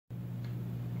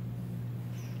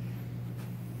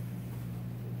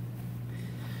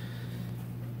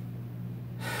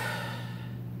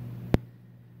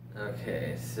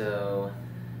Okay, so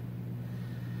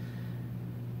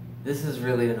this is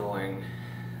really annoying.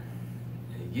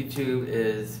 YouTube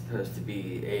is supposed to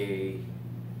be a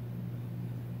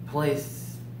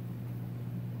place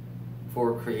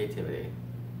for creativity.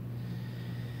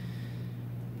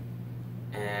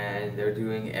 And they're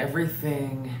doing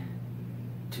everything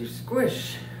to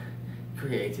squish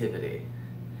creativity.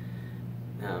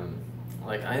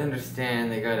 Like, I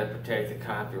understand they gotta protect the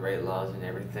copyright laws and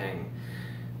everything,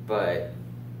 but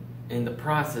in the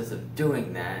process of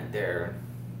doing that, they're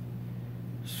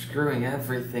screwing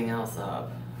everything else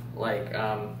up. Like,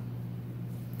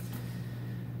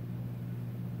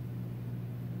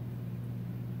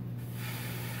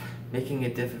 making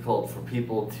it difficult for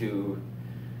people to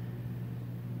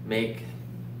make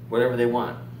whatever they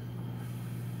want.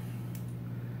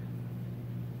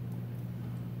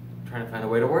 Trying to find a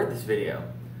way to word this video.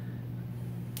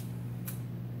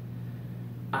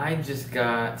 I just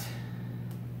got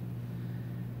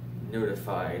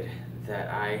notified that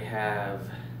I have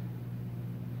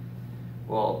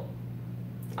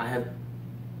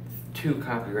 2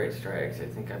 copyright strikes. I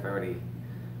think I've already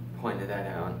pointed that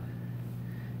out.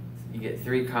 You get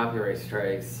 3 copyright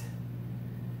strikes,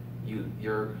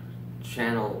 your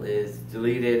channel is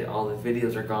deleted, all the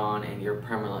videos are gone, and you're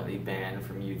permanently banned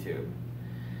from YouTube.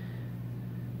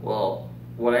 Well,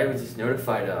 what I was just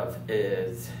notified of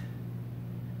is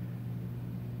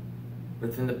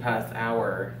within the past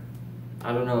hour,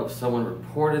 I don't know if someone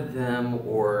reported them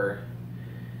or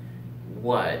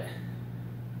what,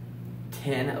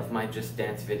 10 of my Just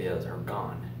Dance videos are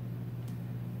gone.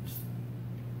 Just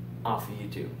off of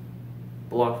YouTube.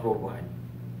 Blocked worldwide.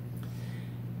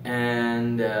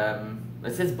 And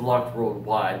it says blocked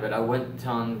worldwide, but I went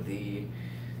on the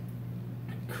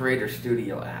Creator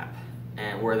Studio app,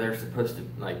 and where they're supposed to,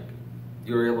 like,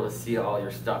 you're able to see all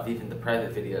your stuff, even the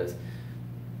private videos.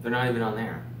 They're not even on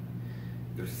there.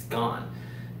 They're just gone.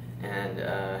 And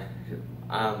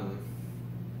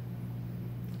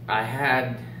I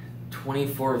had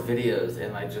 24 videos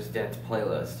in my Just Dance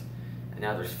playlist, and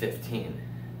now there's 15.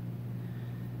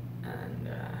 And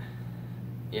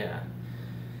yeah.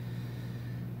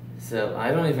 So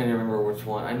I don't even remember which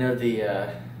one. I know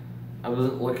I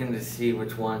wasn't looking to see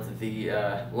which ones. The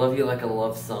Love You Like a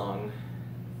Love Song.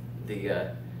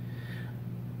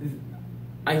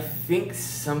 I think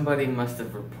somebody must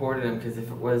have reported them, because if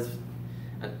it was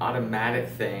an automatic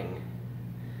thing,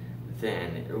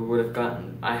 then it would have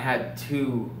gotten. I had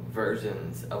 2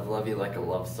 versions of Love You Like a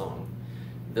Love Song.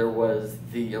 There was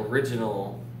the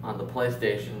original on the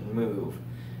PlayStation Move.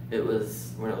 It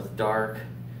was when it was dark,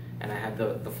 and I had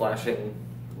the flashing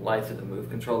lights of the Move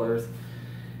controllers.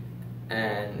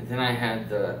 And then I had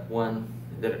the one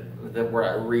that where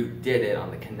I redid it on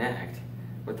the Kinect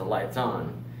with the lights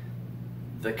on.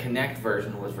 The Kinect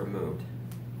version was removed.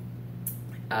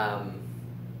 The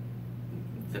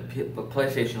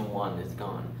PlayStation 1 is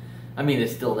gone. I mean,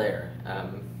 it's still there.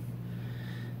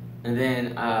 And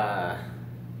then I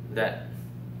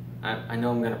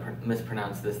know I'm gonna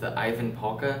mispronounce this. The Ivan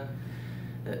Polka,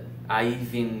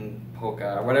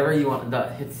 or whatever you want.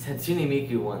 The Hatsune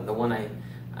Miku one. The one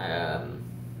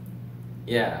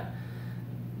yeah.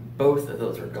 Both of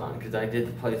those are gone, because I did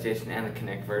the PlayStation and the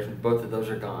Kinect version. Both of those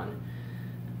are gone.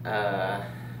 Now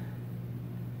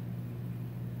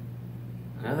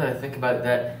that I think about it,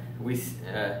 that we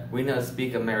know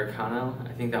Speak Americano,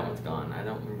 I think that one's gone. I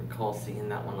don't recall seeing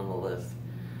that one on the list.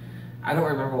 I don't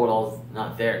remember what all's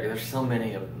not there. There's so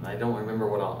many of them. I don't remember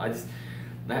what all. I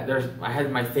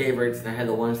had my favorites, and I had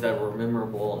the ones that were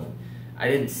memorable, and I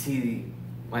didn't see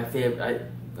my favorite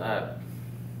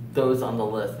those on the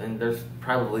list. And there's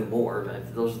probably more,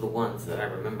 but those are the ones that I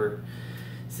remember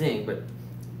seeing. But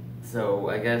so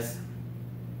I guess,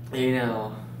 you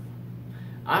know,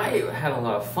 I had a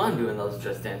lot of fun doing those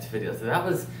Just Dance videos.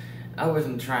 I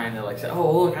wasn't trying to, like, say,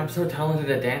 oh, look, I'm so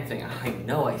talented at dancing. I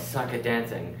know I suck at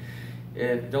dancing.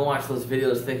 Don't watch those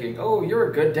videos thinking, oh, you're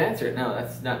a good dancer. No,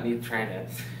 that's not me trying to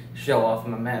show off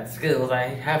my mad skills. I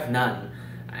have none.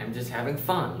 I'm just having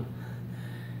fun.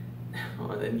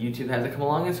 Well, then YouTube has to come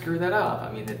along and screw that up.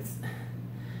 I mean,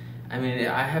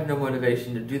 I have no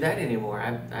motivation to do that anymore.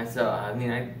 I'm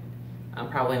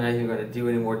probably not even going to do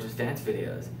any more Just Dance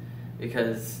videos,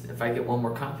 because if I get one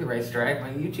more copyright strike, my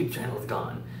YouTube channel is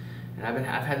gone. And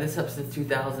I've had this up since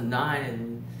 2009,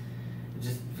 and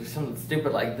just for something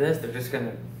stupid like this, they're just going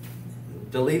to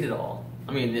delete it all.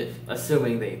 I mean,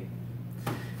 assuming they,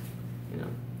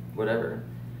 whatever.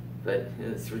 But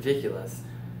it's ridiculous.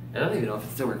 I don't even know if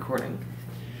it's still recording.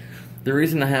 The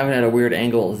reason I have it at a weird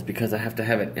angle is because I have to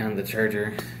have it on the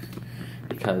charger,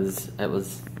 because it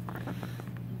was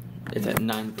It's at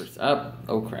 9%.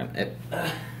 Oh crap. It's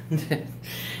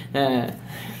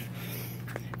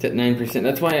at 9%.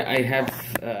 That's why I have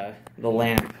the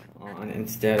lamp on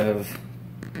instead of...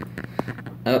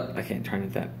 Oh, I can't turn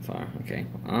it that far. Okay.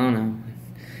 Oh no.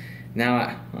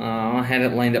 Now I had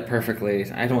it lined up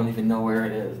perfectly. I don't even know where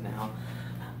it is now.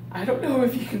 I don't know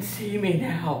if you can see me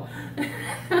now.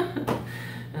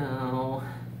 Oh.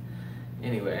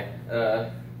 Anyway,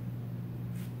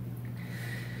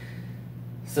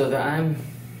 so that I'm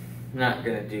not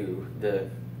gonna do the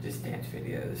Just Dance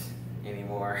videos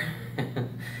anymore.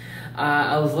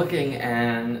 I was looking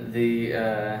and the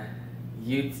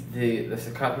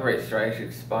copyright strikes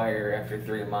expire after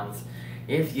 3 months.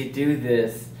 If you do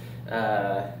this,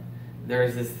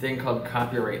 there's this thing called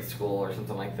Copyright School or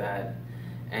something like that,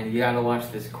 and you gotta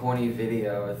watch this corny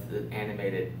video with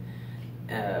animated,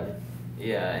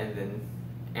 yeah, and then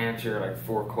answer like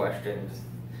 4 questions.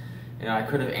 You know, I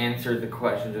could have answered the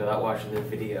questions without watching the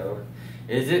video.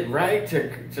 Is it right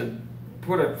to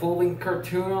put a full-length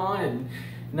cartoon on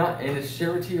and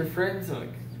share it to your friends? I'm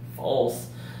like, false.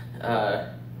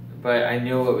 But I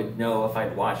knew I would know if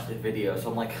I'd watched the video, so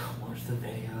I'm like, watch the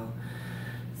video.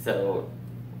 So,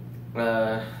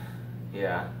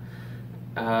 yeah.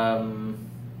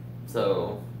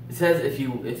 So it says if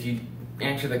you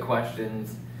answer the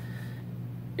questions,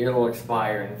 it'll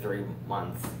expire in 3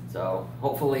 months. So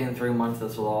hopefully in 3 months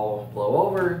this will all blow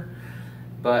over.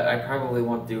 But I probably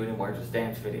won't do any more Just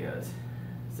Dance videos.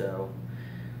 So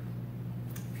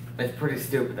it's pretty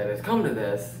stupid that it's come to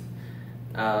this.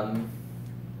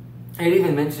 It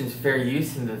even mentions fair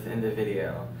use in the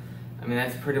video. I mean,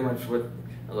 that's pretty much what,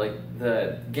 like,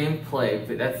 the gameplay,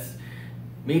 but that's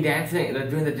me dancing, they're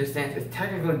doing the Just Dance, it's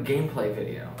technically a gameplay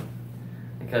video.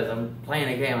 Because I'm playing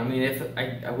a game. I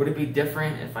mean, would it be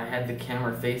different if I had the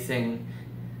camera facing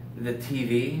the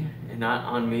TV and not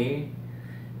on me?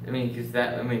 I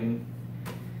mean,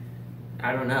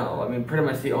 I don't know. I mean, pretty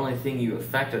much the only thing you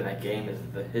affect in that game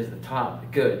is the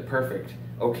top. Good, perfect,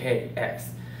 okay, X.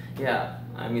 Yeah,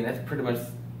 I mean, that's pretty much,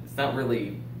 it's not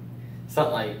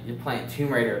like you're playing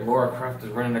Tomb Raider and Lara Croft is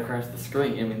running across the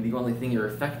screen. I mean, the only thing you're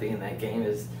affecting in that game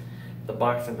is the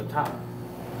box at the top.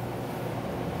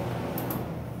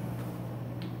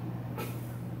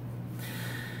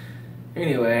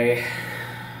 Anyway,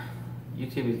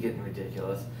 YouTube is getting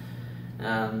ridiculous.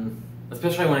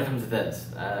 Especially when it comes to this.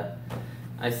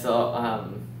 I saw,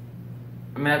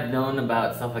 I mean, I've known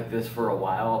about stuff like this for a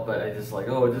while, but I just like,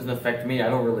 oh, it doesn't affect me. I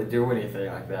don't really do anything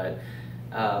like that.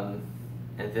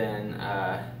 And then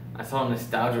I saw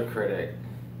Nostalgia Critic.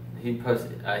 He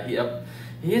posted,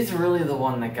 he's really the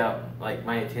one that got like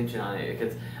my attention on it,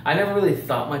 because I never really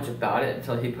thought much about it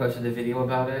until he posted a video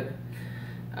about it.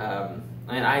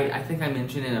 And I think I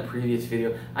mentioned in a previous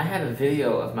video, I had a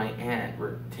video of my aunt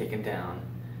taken down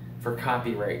for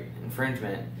copyright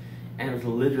infringement, and it was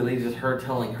literally just her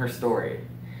telling her story.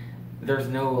 There's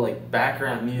no like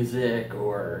background music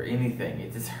or anything.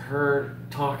 It's just her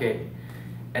talking,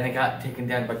 and it got taken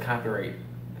down by copyright.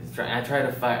 I tried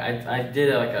to fight. I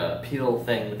did like a appeal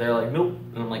thing, but they're like, nope,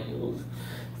 and I'm like, ugh.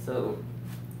 So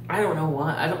I don't know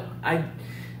why.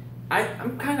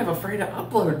 I'm kind of afraid to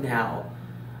upload now.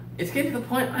 It's getting to the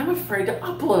point I'm afraid to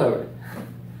upload.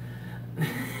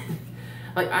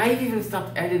 Like, I've even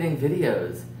stopped editing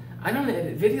videos. I don't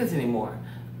edit videos anymore.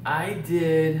 I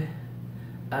did,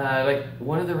 like,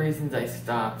 one of the reasons I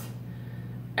stopped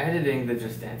editing the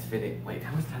Just Dance video. Wait,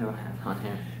 how much time do I have on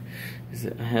here?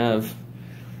 I have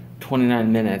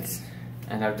 29 minutes,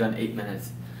 and I've done 8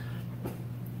 minutes.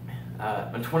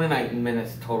 29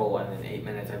 minutes total, and then 8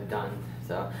 minutes I've done.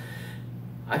 So,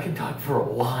 I can talk for a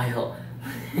while.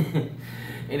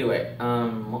 Anyway,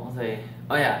 what was I?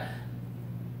 Oh yeah,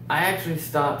 I actually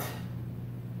stopped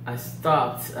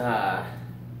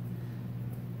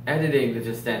editing the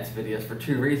Just Dance videos for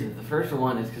 2 reasons. The first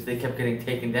one is because they kept getting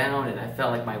taken down, and I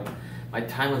felt like my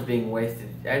time was being wasted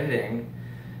editing.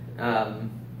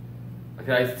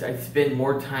 Because I spend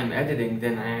more time editing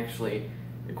than I actually,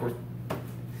 of course,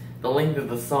 the length of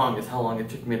the song is how long it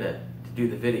took me to do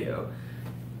the video.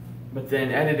 But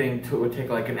then editing would take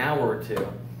like an hour or 2,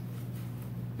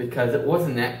 because it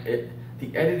wasn't that.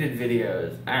 The edited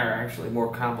videos are actually more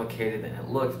complicated than it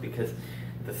looks, because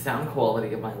the sound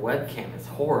quality of my webcam is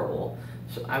horrible.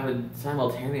 So I would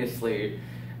simultaneously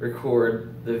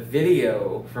record the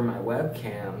video from my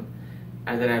webcam,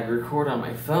 and then I'd record on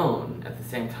my phone at the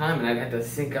same time, and I'd have to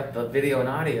sync up the video and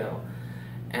audio.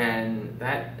 And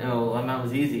that, that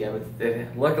was easy.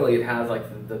 Luckily it has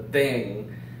like the thing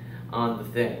on the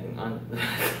thing.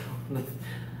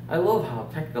 I love how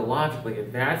technologically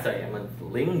advanced I am with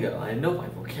lingo. I know my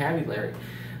vocabulary.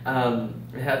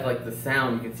 It had like the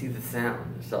sound. You can see the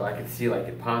sound, so I could see like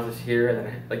it pauses here and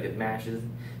then it matches.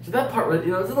 So that part was,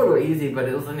 it was a little easy, but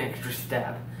it was an extra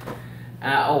step.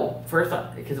 First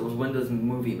off, because it was Windows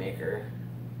Movie Maker,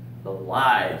 the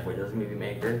live Windows Movie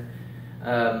Maker,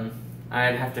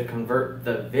 I'd have to convert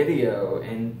the video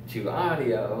into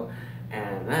audio,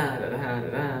 and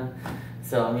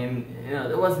So I mean,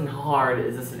 it wasn't hard.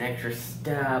 It's just an extra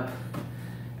step,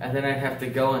 and then I'd have to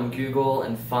go on Google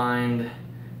and find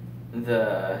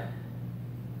the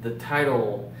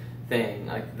title thing,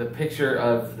 like the picture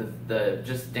of the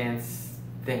Just Dance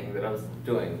thing that I was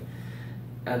doing,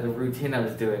 the routine I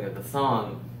was doing of the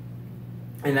song.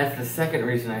 And that's the second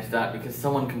reason I stopped, because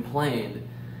someone complained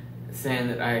saying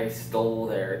that I stole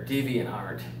their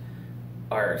DeviantArt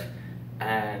art,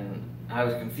 and I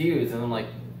was confused, and I'm like,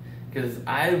 because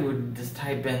I would just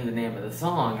type in the name of the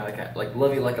song, like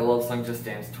Love You Like a Love Song Just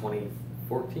Dance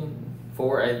 2014.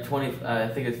 I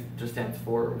think it's Just Dance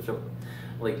 4, so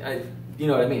you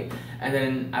know what I mean. And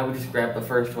then I would just grab the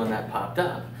first one that popped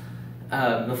up,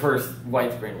 the first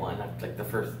widescreen one, not like the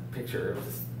first picture. It was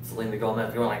just Selena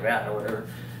Gomez going like that or whatever.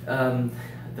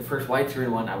 The first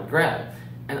widescreen one I would grab,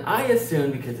 and I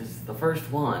assumed, because it's the first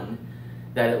one,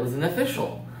 that it was an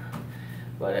official,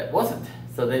 but it wasn't.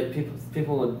 So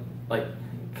people would like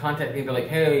contact me and be like,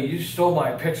 "Hey, you stole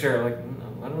my picture." Like,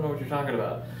 I don't know what you're talking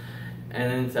about. And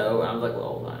then so I was like,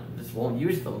 well, I just won't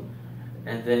use them.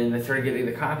 And then they started getting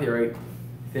the copyright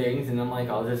things, and I'm like,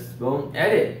 I'll just won't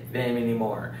edit them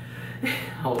anymore.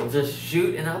 I'll just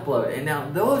shoot and upload. And now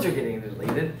those are getting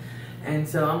deleted. And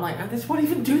so I'm like, I just won't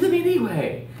even do them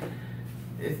anyway.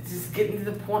 It's just getting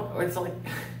to the point where it's like,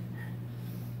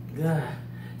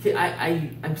 see,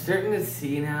 I'm starting to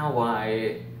see now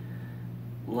why,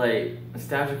 like,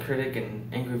 Nostalgia Critic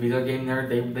and Angry Video Game Nerd,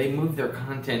 they move their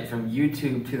content from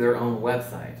YouTube to their own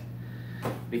website.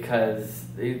 Because,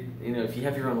 if you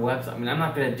have your own website, I mean, I'm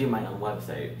not going to do my own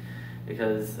website,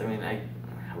 because, I mean, I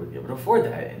would be able to afford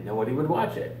that, and nobody would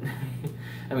watch it.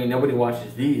 I mean, nobody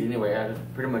watches these anyway. I'm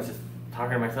pretty much just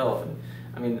talking to myself, and,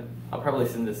 I mean, I'll probably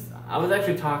send this. I was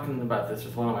actually talking about this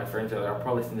with one of my friends earlier. I'll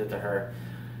probably send it to her.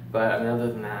 But, I mean,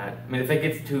 other than that, I mean, if it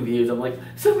gets 2 views, I'm like,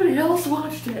 somebody else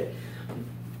watched it.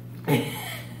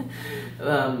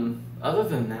 Other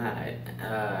than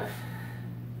that,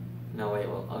 no, wait,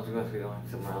 well, I was going to be going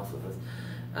somewhere else with this.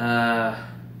 But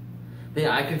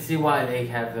yeah, I can see why they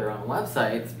have their own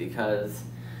websites, because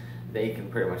they can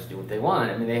pretty much do what they want.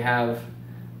 I mean, I've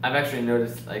actually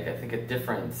noticed, like, I think a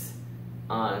difference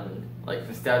on, like,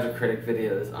 Nostalgia Critic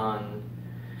videos on,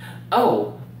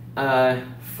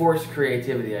 forced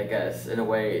creativity, I guess, in a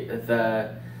way.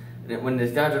 When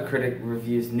Nostalgia Critic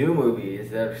reviews new movies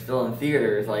that are still in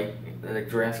theaters, like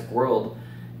Jurassic World,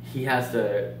 he has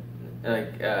to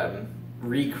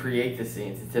recreate the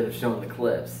scenes instead of showing the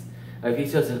clips. If he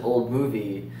shows an old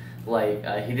movie, like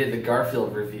he did the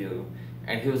Garfield review,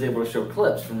 and he was able to show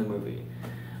clips from the movie.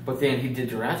 But then he did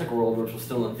Jurassic World, which was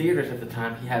still in theaters at the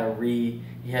time. He had to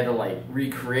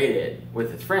recreate it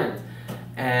with his friends,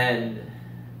 and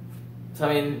so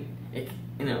I mean,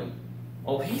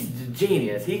 he's a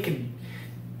genius. He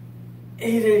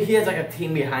has like a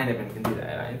team behind him and can do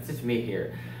that. It's just me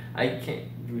here. I can't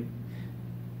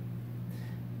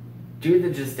do the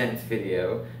Just Dance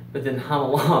video, but then hum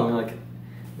along,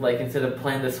 like instead of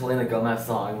playing the Selena Gomez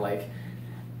song, like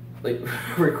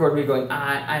record me going,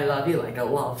 I love you like a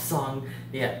love song.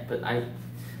 Yeah, but that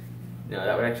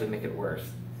would actually make it worse.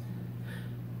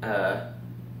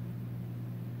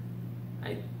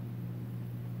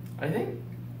 I think,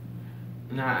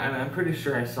 I'm pretty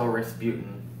sure I saw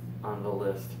Rasputin on the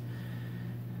list.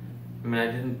 I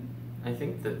mean, I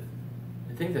think the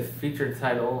featured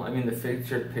title, the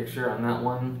featured picture on that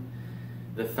one,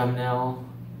 the thumbnail,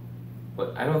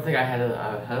 but I don't think I had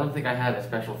a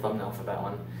special thumbnail for that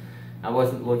one. I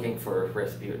wasn't looking for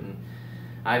Rasputin.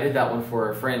 I did that one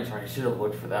for a friend, so I should have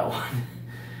looked for that one.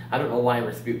 I don't know why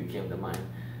Rasputin came to mind.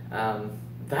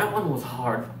 That one was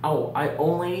hard. I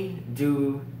only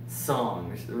do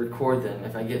songs, record them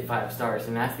if I get 5 stars,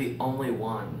 and that's the only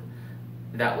one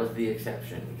that was the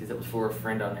exception, because it was for a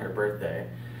friend on her birthday,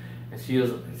 and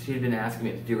she'd been asking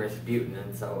me to do Rasputin,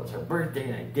 and so it was her birthday,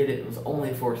 and I did it. It was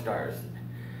only 4 stars,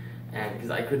 and because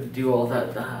I couldn't do all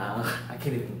that, I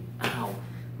can't even. Ow,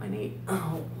 my knee.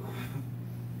 Ow,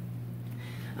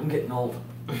 I'm getting old.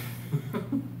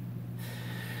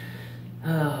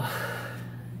 Yeah,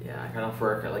 I got off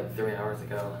work at like 3 hours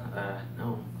ago.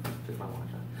 No, took my watch off.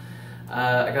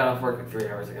 I got off work at 3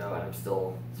 hours ago, and I'm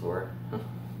still sore.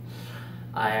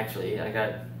 I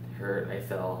got hurt. I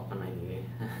fell on my knee.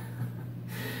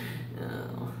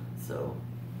 So,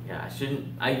 yeah,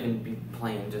 shouldn't I even be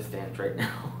playing Just Dance right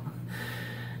now.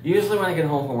 Usually when I get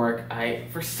home from work,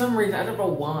 for some reason, I don't know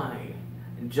why,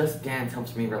 Just Dance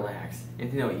helps me relax.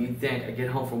 And you know, you think, I get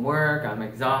home from work, I'm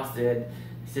exhausted,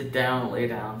 sit down, lay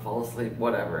down, fall asleep,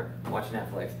 whatever, watch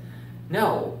Netflix.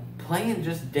 No, playing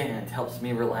Just Dance helps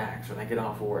me relax when I get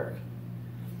off of work.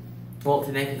 Well,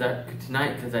 tonight,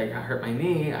 because I hurt my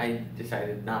knee, I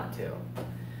decided not to.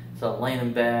 So I'm laying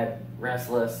in bed,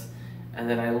 restless, and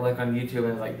then I look on YouTube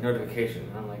and it's like notification,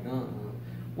 and I'm like,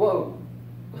 whoa.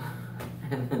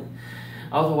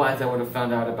 Otherwise, I would have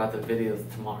found out about the videos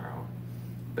tomorrow.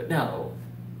 But no,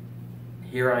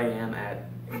 here I am at,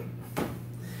 what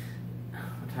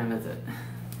time is it?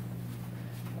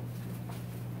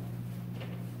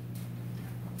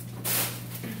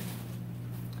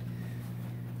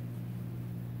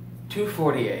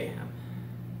 $2:40 a.m.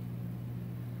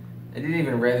 I didn't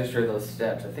even register those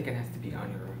steps. I think it has to be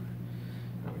on your,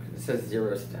 it says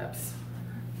 0 steps.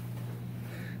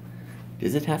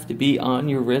 Does it have to be on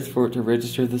your wrist for it to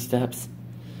register the steps?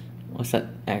 What's that?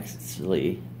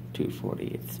 Actually,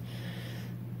 2:40. It's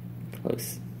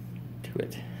close to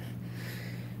it.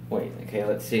 Wait, okay,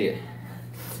 let's see.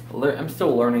 I'm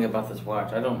still learning about this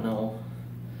watch. I don't know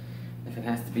if it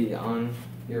has to be on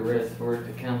your wrist for it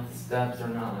to count the steps or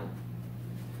not.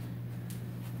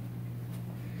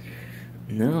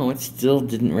 No, it still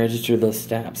didn't register those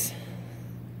steps.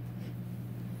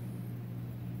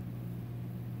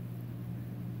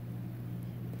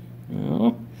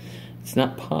 No, it's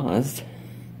not paused.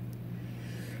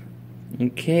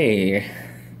 Okay.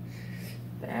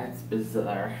 That's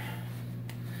bizarre.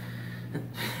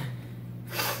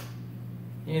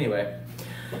 Anyway.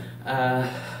 But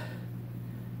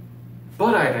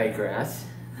I digress.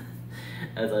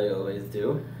 As I always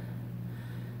do.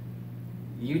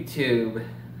 YouTube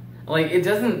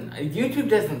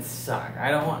doesn't suck.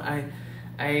 I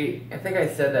think I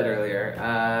said that earlier.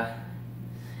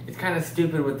 It's kind of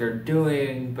stupid what they're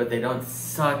doing, but they don't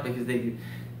suck because a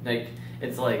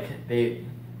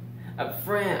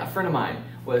friend of mine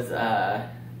was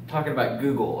talking about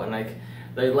Google, and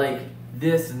they like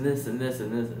this and this and this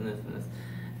and this and this and this,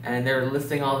 and they're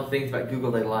listing all the things about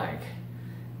Google they like,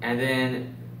 and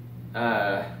then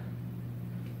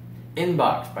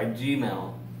Inbox by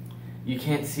Gmail, you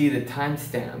can't see the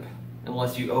timestamp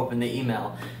unless you open the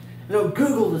email. No,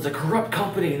 Google is a corrupt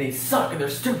company and they suck and they're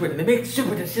stupid and they make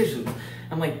stupid decisions.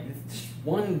 I'm like, it's just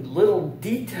one little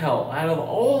detail out of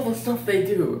all the stuff they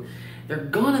do. They're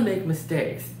gonna make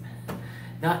mistakes.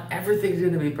 Not everything's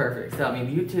gonna be perfect. So, I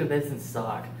mean, YouTube doesn't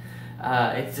suck.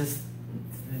 It's just,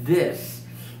 this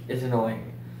is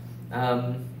annoying.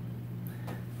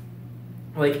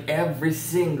 Like every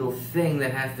single thing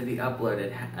that has to be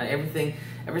uploaded,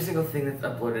 every single thing that's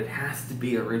uploaded has to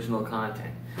be original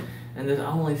content. And there's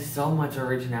only so much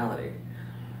originality.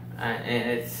 And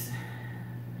it's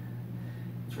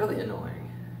really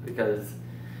annoying because,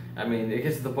 I mean, it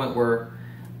gets to the point where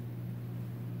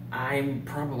I'm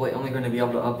probably only going to be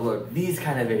able to upload these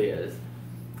kind of videos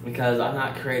because I'm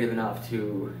not creative enough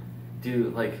to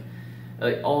do like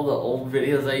all the old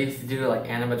videos I used to do, like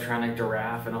animatronic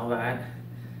giraffe and all that.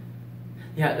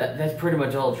 Yeah, that's pretty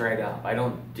much all dried up. I'm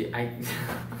not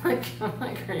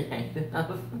creative.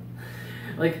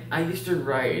 Like, I used to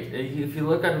write, if you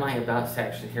look at my about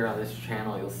section here on this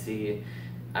channel, you'll see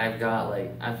I've got I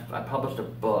published a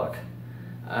book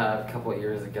a couple of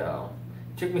years ago.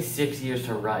 It took me 6 years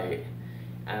to write,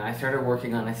 and I started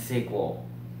working on a sequel,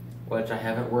 which I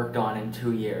haven't worked on in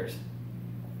 2 years.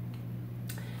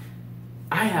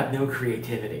 I have no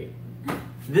creativity.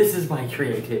 This is my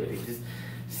creativity, just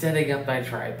setting up my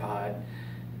tripod,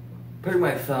 putting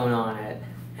my phone on it,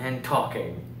 and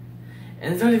talking.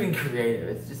 And it's not even creative,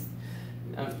 it's just,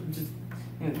 you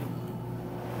know.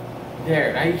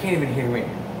 There, now you can't even hear me.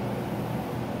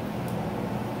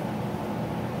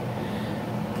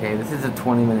 Okay, this is a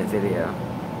 20-minute video.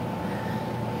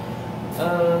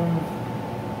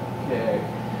 Okay.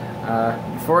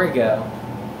 Before I go,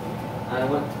 I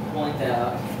want to point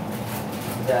out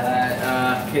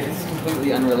that, okay, this is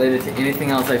completely unrelated to anything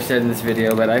else I've said in this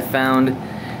video, but I found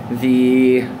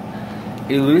the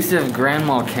elusive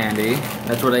grandma candy,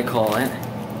 that's what I call it.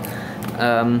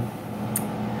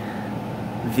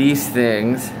 These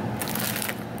things.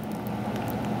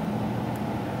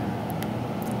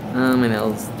 My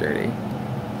nail's dirty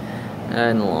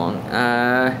and long.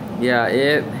 Yeah,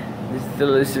 this is the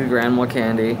elusive grandma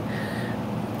candy.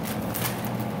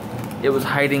 It was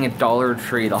hiding at Dollar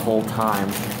Tree the whole time.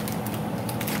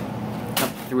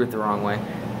 Oh, threw it the wrong way.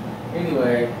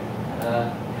 Anyway,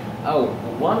 oh,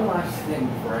 one last thing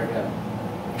before I go.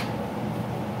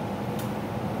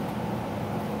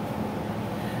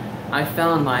 I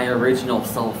found my original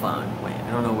cell phone. Wait,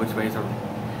 I don't know which way is over.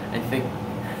 I think,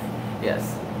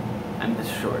 yes, I'm this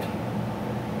short.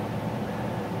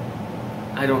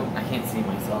 I can't see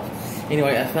myself.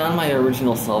 Anyway, I found my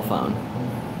original cell phone.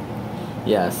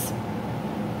 Yes.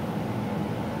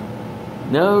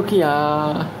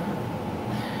 Nokia.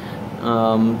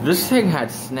 This thing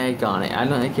had Snake on it. I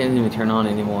can't even turn on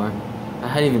anymore. I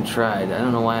hadn't even tried. I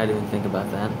don't know why I didn't think about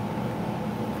that.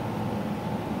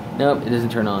 Nope, it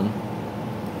doesn't turn on.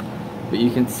 But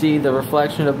you can see the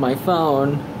reflection of my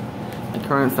phone, my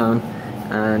current phone,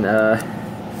 and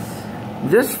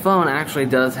this phone actually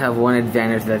does have one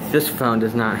advantage that this phone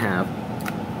does not have.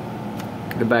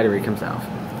 The battery comes out.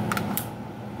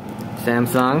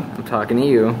 Samsung, I'm talking to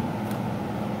you.